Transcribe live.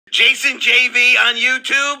Jason JV on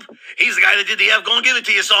YouTube. He's the guy that did the F Gonna Give It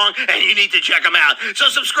To You song, and you need to check him out. So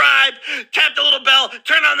subscribe, tap the little bell,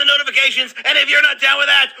 turn on the notifications, and if you're not down with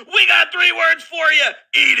that, we got 3 words for you.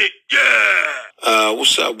 Eat it, yeah!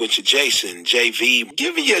 What's up with you, Jason JV?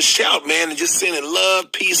 Giving you a shout, man, and just sending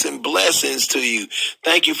love, peace, and blessings to you.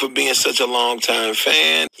 Thank you for being such a long-time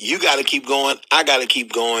fan. You got to keep going. I got to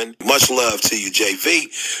keep going. Much love to you, JV.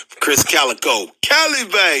 Chris Calico. Cali,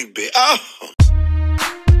 baby. Oh.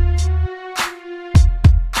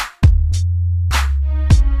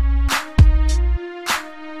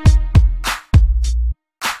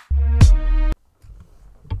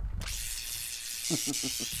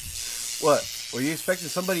 What? Were you expecting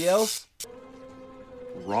somebody else?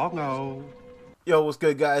 Wrong-o. Yo, what's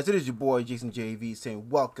good, guys? It is your boy Jason JV saying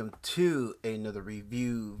welcome to another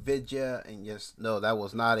review video. And yes, no, that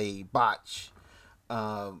was not a botch.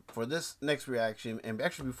 For this next reaction, and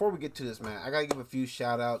actually before we get to this, man, I gotta give a few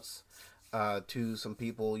shout outs to some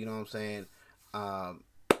people, you know what I'm saying?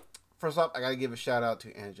 First off, I gotta give a shout out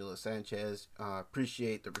to Angela Sanchez.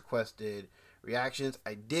 Appreciate the requested reactions.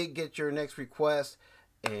 I did get your next request,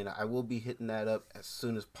 and I will be hitting that up as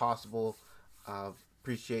soon as possible.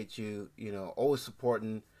 Appreciate you, you know, always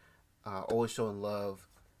supporting, always showing love,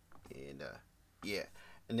 and yeah.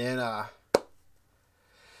 And then I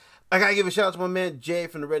gotta give a shout out to my man Jay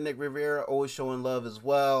from the Redneck Riviera, always showing love as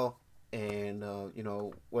well. And you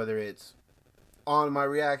know, whether it's on my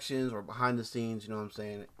reactions or behind the scenes, you know what I'm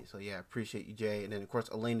saying? So yeah, appreciate you, Jay. And then of course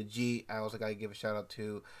Elena G, I also gotta give a shout out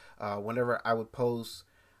to. Whenever I would post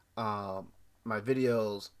my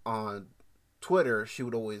videos on Twitter, she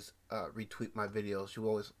would always retweet my videos. She would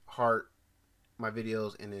always heart my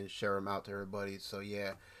videos and then share them out to everybody. So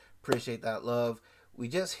yeah, appreciate that love. We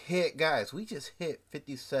just hit, guys, we just hit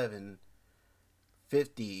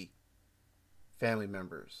 5,750 family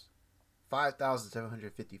members.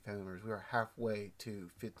 5,750 family members. We are halfway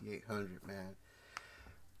to 5,800, man.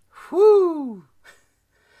 Whoo!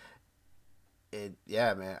 And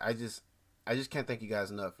yeah, man, I just can't thank you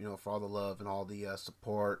guys enough, you know, for all the love and all the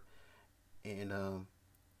support. And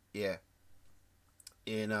yeah.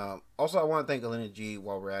 And also I want to thank Elena G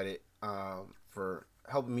while we're at it, for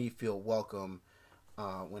helping me feel welcome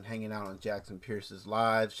when hanging out on Jackson Pierce's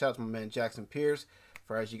live. Shout out to my man Jackson Pierce.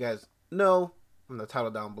 For as you guys know from the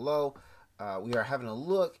title down below, we are having a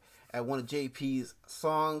look at one of JP's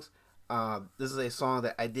songs. This is a song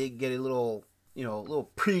that I did get a little, you know, a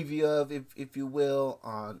little preview of, if you will,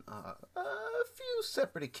 on a few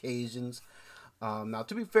separate occasions. Now,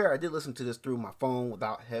 to be fair, I did listen to this through my phone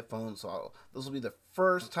without headphones, so this will be the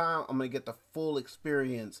first time I'm going to get the full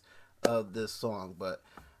experience of this song. But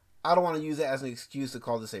I don't want to use that as an excuse to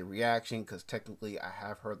call this a reaction, because technically I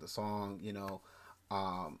have heard the song, you know.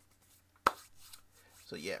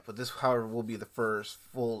 So yeah, but this, however, will be the first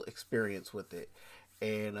full experience with it.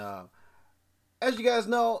 And as you guys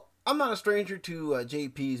know, I'm not a stranger to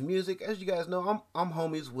JP's music. As you guys know, I'm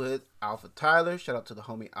homies with AlphaTyler. Shout out to the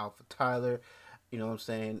homie AlphaTyler. You know what I'm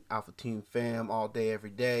saying? Alpha Team fam all day, every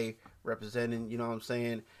day, representing, you know what I'm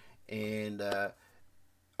saying? And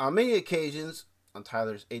on many occasions, on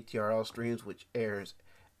Tyler's ATRL streams, which airs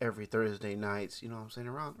every Thursday nights, you know what I'm saying?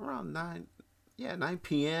 Around 9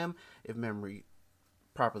 p.m. if memory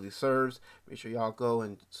properly serves. Make sure y'all go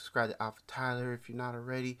and subscribe to AlphaTyler if you're not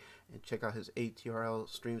already, and check out his ATRL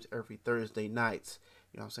streams every Thursday nights.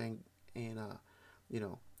 You know what I'm saying? And you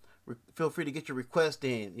know, feel free to get your request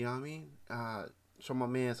in. You know what I mean? Show my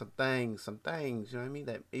man some things. You know what I mean,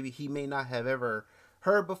 that maybe he may not have ever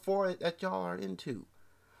heard before that y'all are into.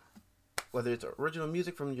 Whether it's original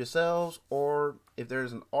music from yourselves, or if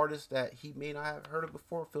there's an artist that he may not have heard of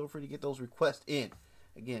before, feel free to get those requests in.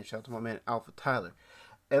 Again, shout out to my man AlphaTyler.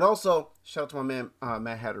 And also, shout out to my man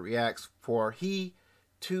Matt Hatter Reacts, for he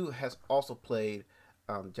too has also played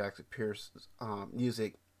Jackson Pierce's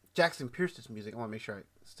music. Jackson Pierce's music. I want to make sure I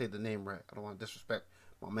say the name right. I don't want to disrespect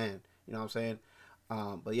my man. You know what I'm saying?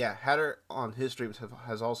 But yeah, Hatter on his streams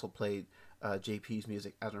has also played JP's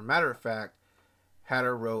music. As a matter of fact,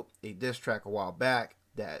 Hatter wrote a diss track a while back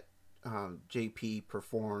that JP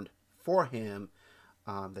performed for him,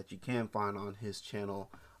 that you can find on his channel.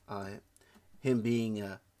 Him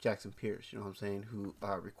being Jackson Pierce, you know what I'm saying, who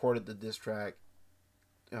recorded the diss track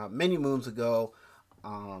many moons ago.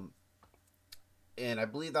 And I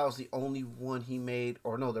believe that was the only one he made.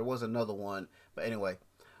 Or no, there was another one. But anyway,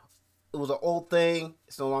 it was an old thing.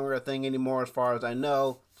 It's no longer a thing anymore as far as I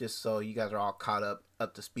know. Just so you guys are all caught up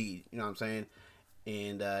to speed. You know what I'm saying?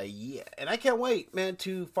 And yeah, and I can't wait, man,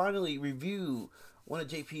 to finally review one of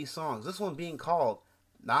JP's songs. This one being called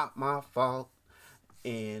Not My Fault.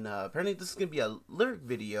 And apparently this is going to be a lyric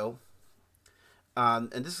video.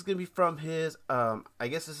 And this is going to be from his, I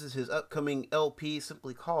guess this is his upcoming LP,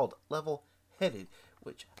 simply called Level Headed,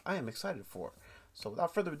 which I am excited for. So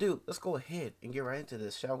without further ado, let's go ahead and get right into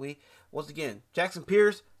this, shall we? Once again, Jackson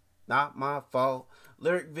Pierce, Not My Fault,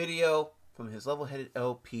 lyric video from his Level Headed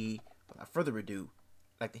LP. Without further ado,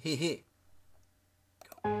 I'd like to hit.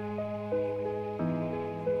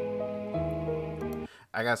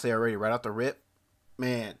 I gotta say already, right off the rip,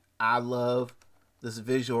 man, I love this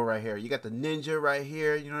visual right here. You got the ninja right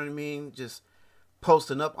here, you know what I mean? Just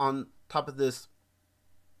posting up on top of this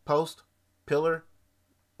post, pillar,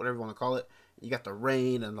 whatever you want to call it. You got the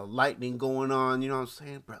rain and the lightning going on, you know what I'm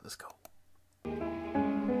saying? Bro, let's go.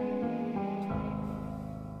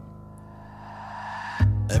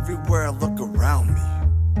 Everywhere I look around me,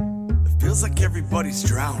 it feels like everybody's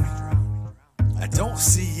drowning. I don't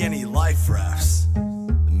see any life rafts.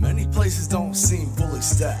 Many places don't seem fully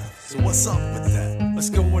staffed. So what's up with that? What's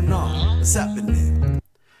going on? What's happening?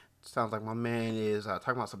 Sounds like my man is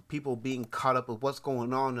talking about some people being caught up with what's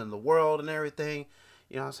going on in the world and everything.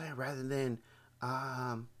 You know what I'm saying? Rather than,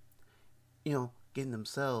 you know, getting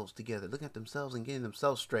themselves together, looking at themselves and getting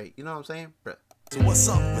themselves straight. You know what I'm saying? Bruh. So what's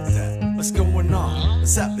up with that? What's going on?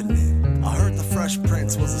 What's happening? I heard the Fresh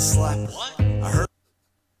Prince was a slapper. What?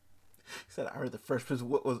 He said, I heard the Fresh Prince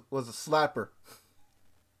was a slapper.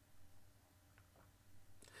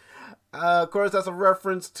 Of course, that's a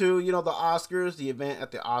reference to, you know, the Oscars, the event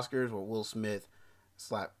at the Oscars where Will Smith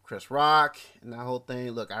slapped Chris Rock and that whole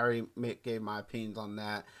thing. Look, I already gave my opinions on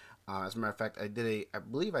that. As a matter of fact, I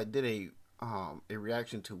believe I did a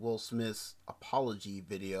reaction to Will Smith's apology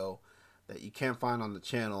video that you can't find on the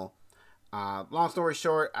channel. Long story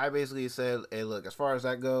short, I basically said, hey, look, as far as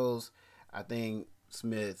that goes, I think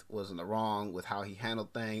Smith was in the wrong with how he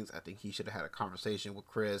handled things. I think he should have had a conversation with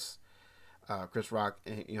Chris Rock,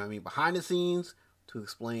 you know what I mean, behind the scenes to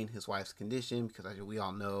explain his wife's condition, because as we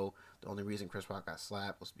all know, the only reason Chris Rock got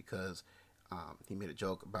slapped was because he made a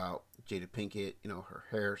joke about Jada Pinkett, you know, her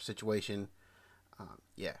hair situation.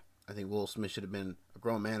 Yeah, I think Will Smith should have been a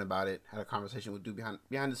grown man about it, had a conversation with dude behind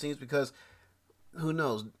the scenes, because who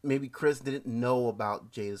knows, maybe Chris didn't know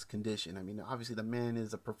about Jada's condition. I mean, obviously the man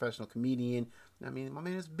is a professional comedian. I mean, my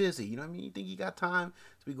man is busy. You know what I mean? You think he got time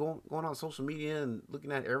to be going on social media and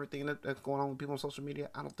looking at everything that's going on with people on social media?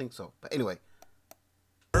 I don't think so. But anyway.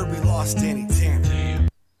 We lost Danny Tanner.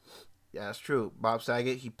 Yeah, that's true. Bob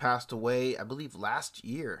Saget, he passed away, I believe, last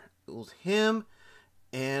year. It was him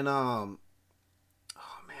and, oh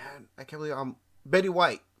man, I can't believe, Betty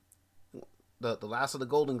White, the last of the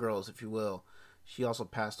Golden Girls, if you will. She also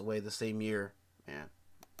passed away the same year,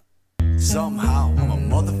 man. Somehow I'm a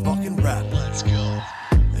motherfucking rapper. Let's go.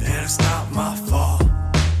 And it's not my fault.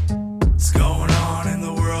 What's going on in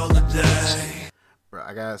the world today? Bro,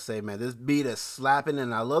 I gotta say, man, this beat is slapping,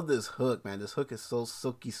 and I love this hook, man. This hook is so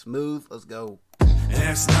silky smooth. Let's go. And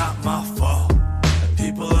it's not my fault that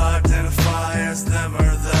people identify as them or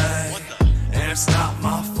they. And it's not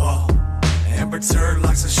my fault Amber Turd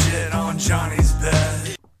likes to shit on Johnny's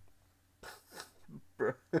bed.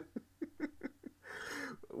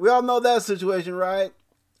 We all know that situation, right?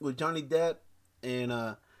 With Johnny Depp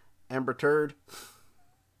and Amber Turd.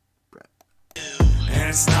 And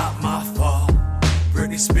it's not my fault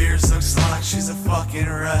Britney Spears looks like she's a fucking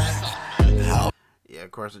wreck. Yeah, of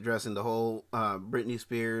course, addressing the whole Britney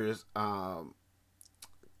Spears, what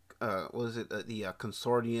is it, the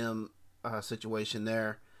consortium situation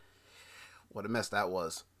there. What a mess that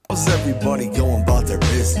was. How's everybody going about their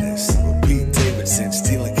business? With Pete Davidson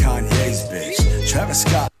stealing Kanye's bitch. Travis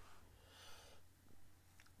Scott.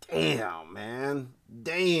 Damn, man.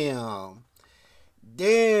 Damn,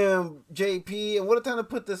 JP. And what a time to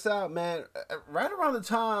put this out, man. Right around the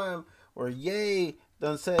time where Ye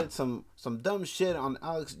done said some dumb shit on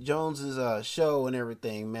Alex Jones's show and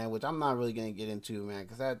everything, man, which I'm not really gonna get into, man,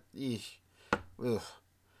 because that, ugh,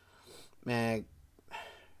 man.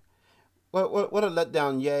 What a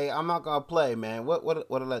letdown, Ye. I'm not gonna play, man. What a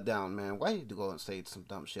letdown, man. Why did you go and say some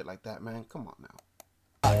dumb shit like that, man? Come on now.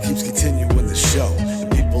 Keeps continuing the show, and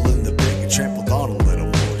people in the big get trampled on a little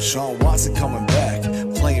more. Sean Watson coming back,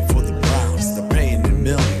 playing for the Browns. They're paying in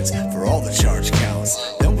millions for all the charge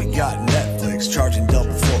counts. Then we got Netflix charging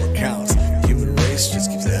double for accounts. Human race just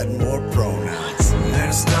keeps adding more pronouns. And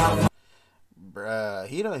it's not. Bruh,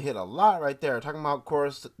 he done hit a lot right there. Talking about, of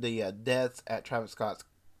course, the deaths at Travis Scott's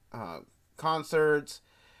concerts,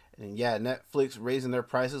 and yeah, Netflix raising their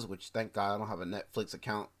prices, which thank God I don't have a Netflix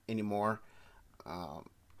account anymore.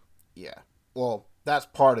 Yeah, well, that's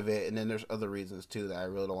part of it, and then there's other reasons too that I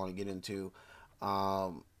really don't want to get into.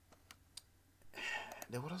 Then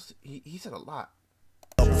what else? He said a lot.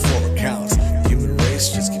 Before accounts, human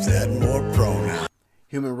race just keeps adding more pronouns.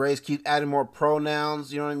 human race keep adding more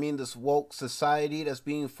pronouns, you know what I mean? This woke society that's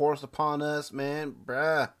being forced upon us, man,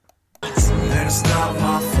 bruh. And it's not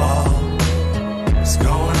my fault. What's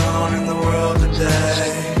going on in the world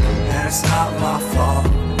today? And it's not my fault.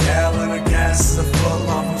 Gallon of gas is a foot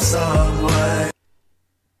long from Subway.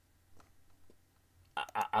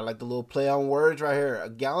 I like the little play on words right here. A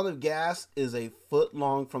gallon of gas is a foot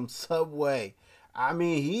long from Subway. I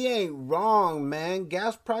mean, he ain't wrong, man.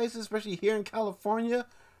 Gas prices, especially here in California,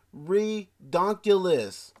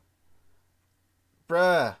 redonkulous.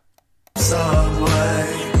 Bruh. Subway,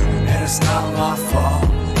 and it's not my fault.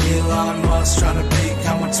 Elon Musk trying to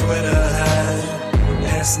become a Twitter head,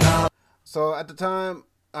 and it's not. So at the time,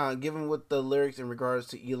 given what the lyrics in regards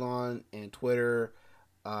to Elon and Twitter,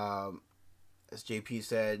 as JP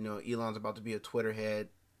said, you know, Elon's about to be a Twitter head.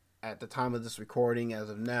 At the time of this recording, as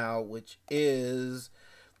of now, which is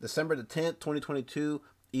December the 10th, 2022,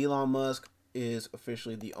 Elon Musk is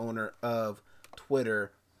officially the owner of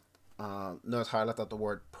Twitter. Notice how I left out the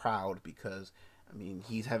word proud, because, I mean,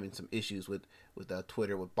 he's having some issues with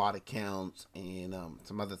Twitter, with bot accounts and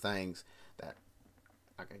some other things that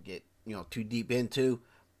I could get, you know, too deep into.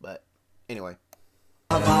 But anyway.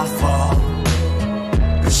 Not my fault.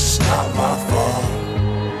 It's just not my fault.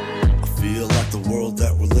 Feel like the world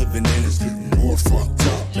that we're living in is getting more fucked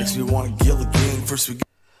up. Makes me want to kill again. First we.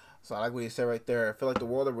 So I like what he said right there. I feel like the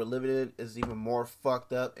world that we're living in is even more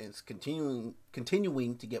fucked up, and it's continuing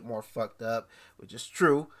to get more fucked up, which is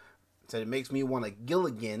true. So it makes me want to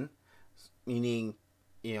Gilligan, meaning,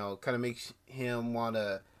 you know, kind of makes him want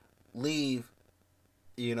to leave,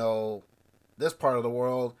 you know, this part of the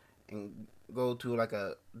world and go to like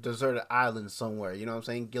a deserted island somewhere. You know what I'm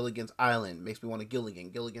saying? Gilligan's Island makes me want to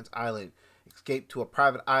Gilligan's Island. Escape to a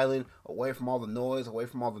private island, away from all the noise, away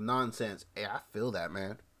from all the nonsense. Hey, I feel that,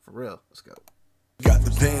 man. For real. Let's go. Got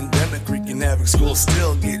the pandemic wreaking havoc. School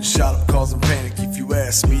still getting shot up, causing panic. If you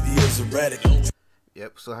ask, media's erratic.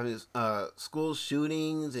 Yep. So having school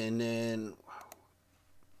shootings, and then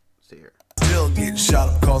let's see here. Still getting shot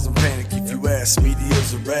up, causing panic. If you ask,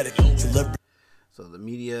 media's erratic. So the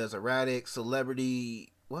media is erratic.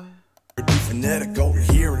 Celebrity, what? Phonetic over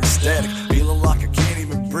here and static. Feeling like I can't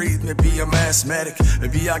even breathe. Maybe I'm asthmatic.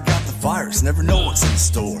 Maybe I got the virus. Never know what's in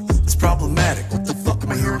store. It's problematic. What the fuck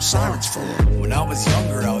am I hearing sirens for? When I was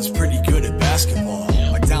younger, I was pretty good at basketball.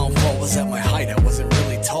 My downfall was at my height. I wasn't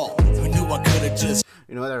really tall. Who knew I could have just.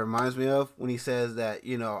 You know what that reminds me of? When he says that,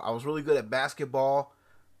 you know, I was really good at basketball,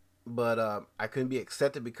 but I couldn't be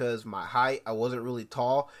accepted because my height, I wasn't really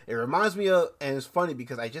tall. It reminds me of, and it's funny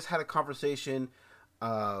because I just had a conversation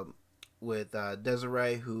with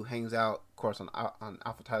Desiree, who hangs out, of course, on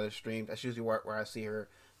AlphaTyler stream. That's usually where I see her.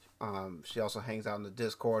 She also hangs out in the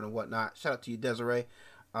Discord and whatnot. Shout out to you, Desiree.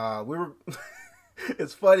 We were.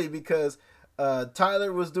 It's funny because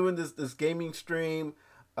Tyler was doing this gaming stream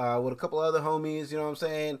with a couple other homies. You know what I'm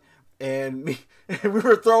saying? And we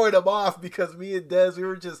were throwing them off because me and Des, we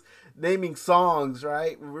were just naming songs,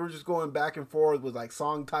 right? We were just going back and forth with like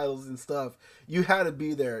song titles and stuff. You had to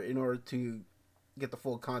be there in order to get the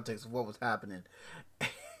full context of what was happening.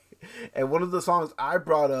 And one of the songs I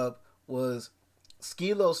brought up was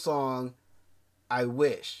Skeelo's song, I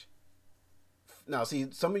Wish. Now, see,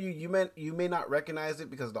 some of you may not recognize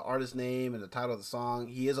it because of the artist name and the title of the song.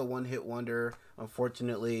 He is a one-hit wonder,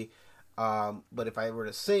 unfortunately. But if I were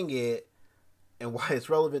to sing it, and why it's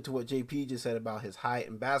relevant to what JP just said about his height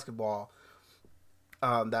in basketball,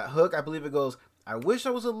 that hook, I believe it goes, I wish I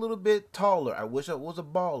was a little bit taller. I wish I was a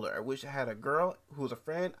baller. I wish I had a girl who was a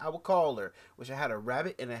friend, I would call her. Wish I had a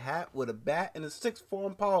rabbit in a hat with a bat and a 6'4"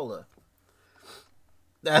 Impala.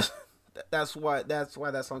 That's why that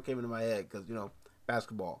song came into my head, because, you know,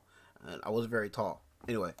 basketball. And I was very tall.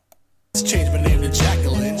 Anyway. Let's change my name to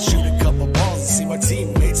Jacqueline. Shoot a couple balls and see my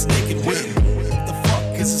teammates naked win. What the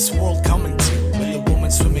fuck is this world coming to? When the woman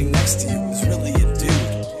swimming next to you is really a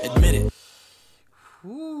dude. Admit it.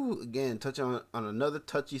 Whew, again, touch on another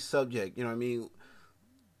touchy subject. You know what I mean?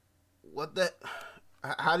 What the?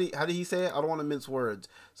 How did he say it? I don't want to mince words.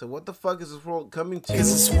 So what the fuck is this world coming to?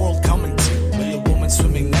 Is this world coming to? When the woman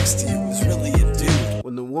swimming next to you is really a dude.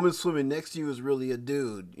 When the woman swimming next to you is really a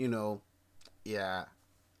dude. You know, yeah,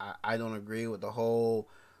 I don't agree with the whole,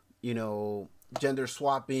 you know, gender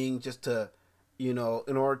swapping just to, you know,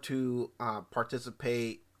 in order to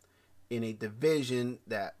participate in a division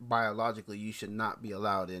that biologically you should not be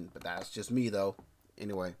allowed in. But that's just me, though.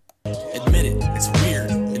 Anyway. Admit it. It's weird.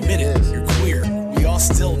 Admit it. You're queer. We all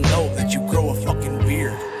still know that you grow a fucking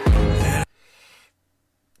beard.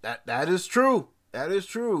 That is true. That is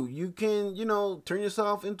true. You can, you know, turn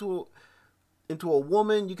yourself into into a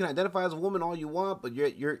woman. You can identify as a woman all you want, but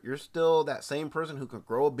you're still that same person who can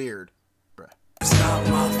grow a beard. Bruh. It's not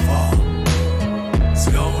my fault. What's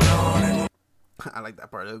going on? I like that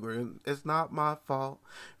part. It's not my fault.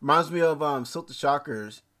 Reminds me of Silk the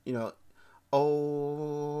Shockers. You know,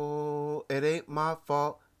 oh, it ain't my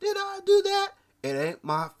fault. Did I do that? It ain't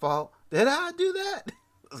my fault. Did I do that?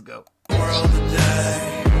 Let's go. World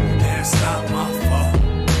today, and it's not my fault.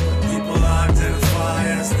 People identify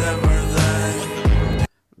as them or they.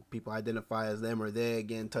 People identify as them or they.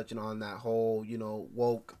 Again, touching on that whole, you know,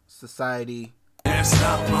 woke society. And it's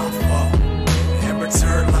not my fault. Amber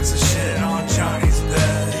Turd likes a shit on Johnny's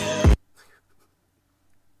bed.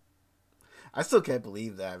 I still can't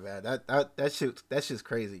believe that, man. That's just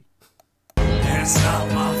crazy. And it's not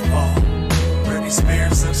my fault. Britney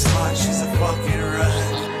Spears looks like she's a fucking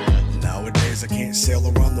rat. Nowadays I can't sail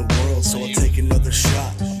around the world, so I'll take another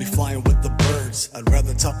shot. Be flying with the birds. I'd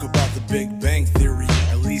rather talk about the Big Bang Theory.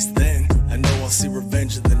 At least then I know I'll see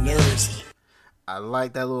Revenge of the Nerds. I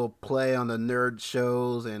like that little play on the nerd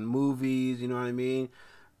shows and movies, you know what I mean?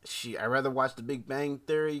 I'd rather watch the Big Bang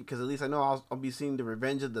Theory, because at least I know I'll be seeing the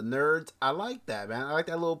Revenge of the Nerds. I like that, man. I like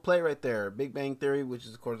that little play right there. Big Bang Theory, which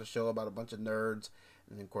is, of course, a show about a bunch of nerds.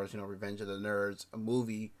 And, of course, you know, Revenge of the Nerds, a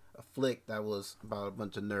movie, a flick that was about a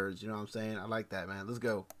bunch of nerds. You know what I'm saying? I like that, man. Let's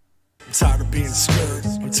go. I'm tired of being scared.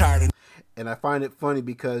 I'm tired of... And I find it funny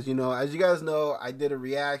because, you know, as you guys know, I did a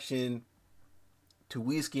reaction to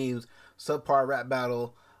Skeem's subpar rap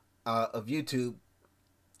battle of YouTube,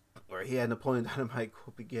 where he had Napoleon Dynamite go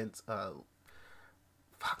up against I'm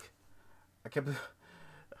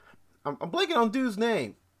blanking on dude's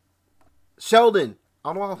name. Sheldon. I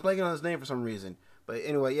don't know why I'm blanking on his name for some reason. But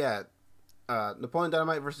anyway, yeah. Napoleon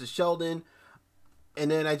Dynamite versus Sheldon. And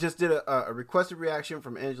then I just did a requested reaction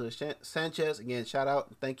from Angela Sanchez. Again, shout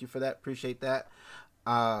out. Thank you for that. Appreciate that.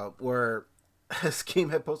 Where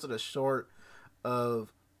Skeem had posted a short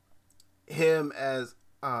of him as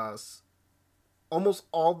almost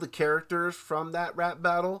all the characters from that rap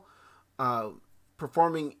battle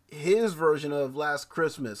performing his version of Last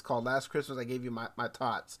Christmas, called Last Christmas I Gave You My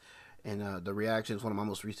Tots. And the reaction is one of my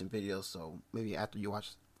most recent videos, so maybe after you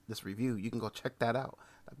watch this review you can go check that out.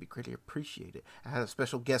 That'd be greatly appreciated. I had a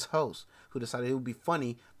special guest host who decided it would be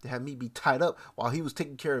funny to have me be tied up while he was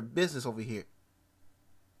taking care of business over here.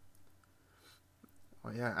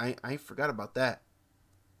 Oh yeah, I ain't forgot about that.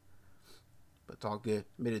 But it's all good.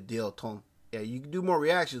 Made a deal. Told him, yeah, you can do more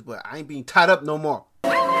reactions, but I ain't being tied up no more.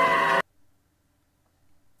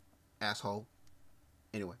 Asshole.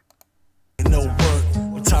 Anyway. No work.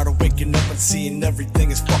 I'm tired of waking up and seeing everything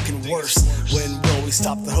is fucking worse. When will we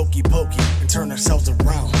stop the hokey pokey and turn ourselves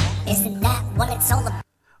around? Isn't that what it's all about?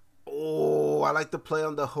 Oh, I like to play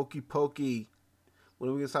on the hokey pokey. When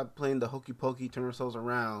are we gonna stop playing the hokey pokey, turn ourselves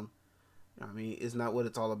around? You know what I mean? Isn't that what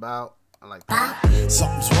it's all about? I like that.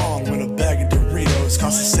 Something's wrong when a bag of Doritos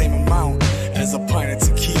costs the same amount as a pint of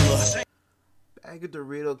tequila. Bag of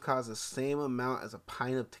Dorito costs the same amount as a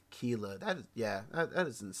pint of tequila. That is, yeah, that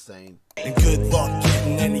is insane. And good luck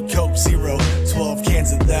getting any Coke Zero. 12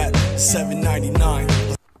 cans of that,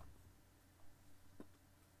 $7.99.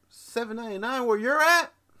 $7.99 where you're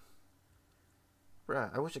at?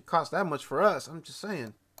 Bruh, I wish it cost that much for us. I'm just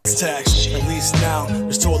saying. It's tax. At least now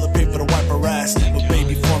there's toilet paper to wipe our ass, but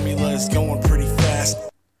baby formula is going pretty fast.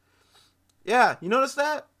 Yeah, you notice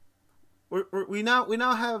that? We now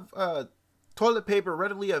have toilet paper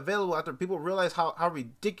readily available after people realized how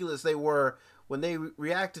ridiculous they were when they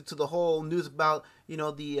reacted to the whole news about, you know,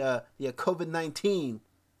 the COVID-19.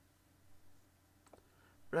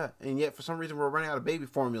 Right, and yet for some reason we're running out of baby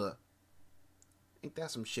formula. Ain't that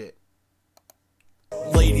some shit?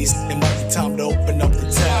 Ladies, it might be time to open up the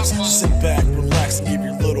taps. Just sit back, relax, and give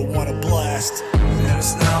your little one a blast. And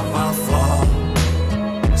it's not my fault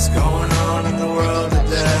what's going on in the world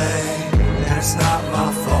today. And it's not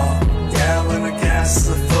my fault. Gallon of gas is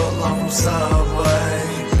a foot long from Subway.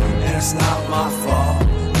 And it's not my fault.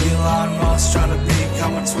 Elon Musk trying to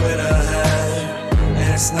become a Twitter head.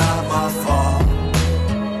 And it's not my fault.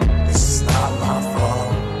 This is not my fault.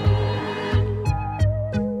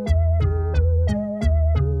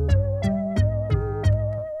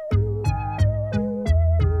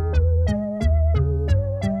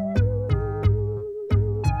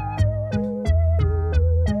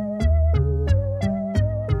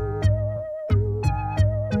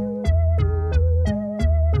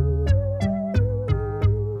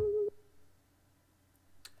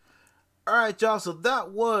 Alright, y'all, so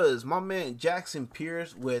that was my man Jackson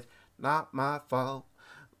Pierce with Not My Fault.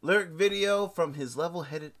 Lyric video from his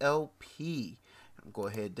Level-Headed LP. I'm go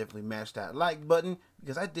ahead, definitely mash that like button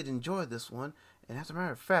because I did enjoy this one. And as a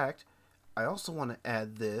matter of fact, I also want to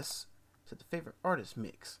add this to the favorite artist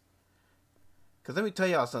mix. Because let me tell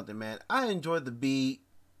y'all something, man. I enjoyed the beat.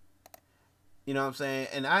 You know what I'm saying?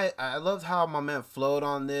 And I loved how my man flowed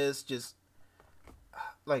on this. Just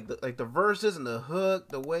like the verses and the hook,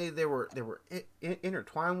 the way they were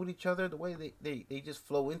intertwined with each other, the way they just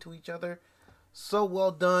flow into each other. So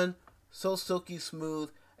well done, so silky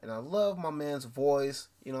smooth. And I love my man's voice,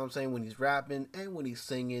 you know what I'm saying, when he's rapping and when he's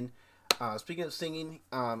singing. Speaking of singing,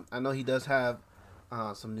 I know he does have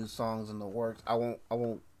some new songs in the works. I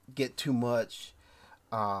won't get too much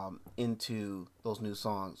into those new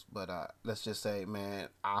songs, but let's just say, man,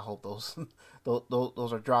 I hope those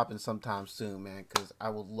those are dropping sometime soon, man, because I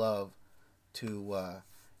would love to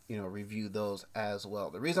review those as well.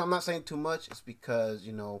 The reason I'm not saying too much is because,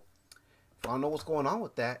 you know, if I don't know what's going on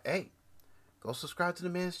with that, hey, go subscribe to the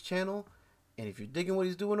man's channel, and if you're digging what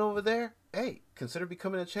he's doing over there, hey, consider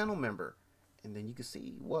becoming a channel member, and then you can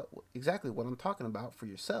see exactly what I'm talking about for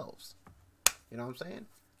yourselves. You know what I'm saying?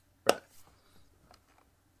 Right.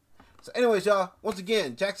 So anyways, y'all, once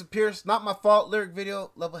again, Jackson Pierce, Not My Fault, lyric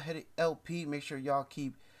video, level-headed LP. Make sure y'all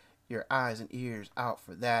keep your eyes and ears out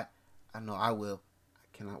for that. I know I will.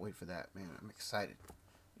 I cannot wait for that, man. I'm excited.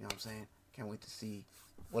 You know what I'm saying? Can't wait to see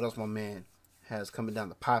what else my man has coming down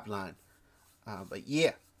the pipeline. But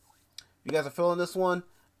yeah, if you guys are feeling this one,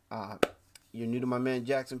 you're new to my man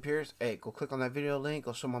Jackson Pierce, hey, go click on that video link.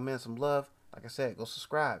 Go show my man some love. Like I said, go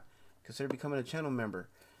subscribe. Consider becoming a channel member.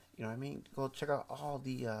 You know what I mean? Go check out all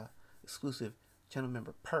the exclusive channel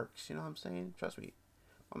member perks. You know what I'm saying? Trust me,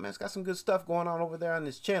 my man's got some good stuff going on over there on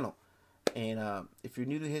this channel. And if you're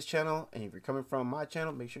new to his channel and if you're coming from my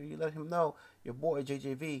channel, make sure you let him know your boy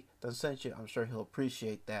JJV done sent you. I'm sure he'll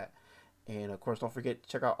appreciate that. And of course, don't forget to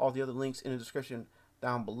check out all the other links in the description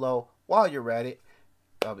down below while you're at it.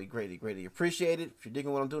 That'll be greatly appreciated. If you're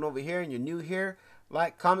digging what I'm doing over here and you're new here,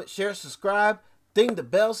 like, comment, share, subscribe, ding the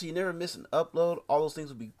bell so you never miss an upload. All those things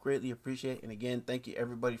will be greatly appreciated. And again, thank you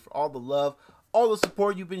everybody for all the love, all the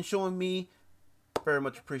support you've been showing me. Very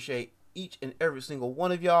much appreciate each and every single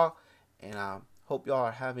one of y'all. And I hope y'all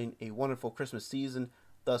are having a wonderful Christmas season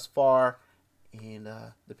thus far. And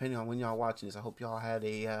depending on when y'all watching this, I hope y'all had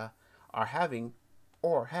had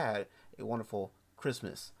a wonderful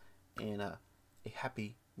Christmas and a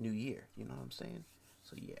happy new year. You know what I'm saying?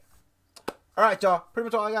 So yeah. Alright, y'all. Pretty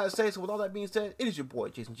much all I gotta say. So with all that being said, it is your boy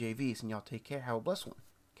Jason JV. And y'all take care. Have a blessed one.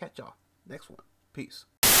 Catch y'all next one. Peace.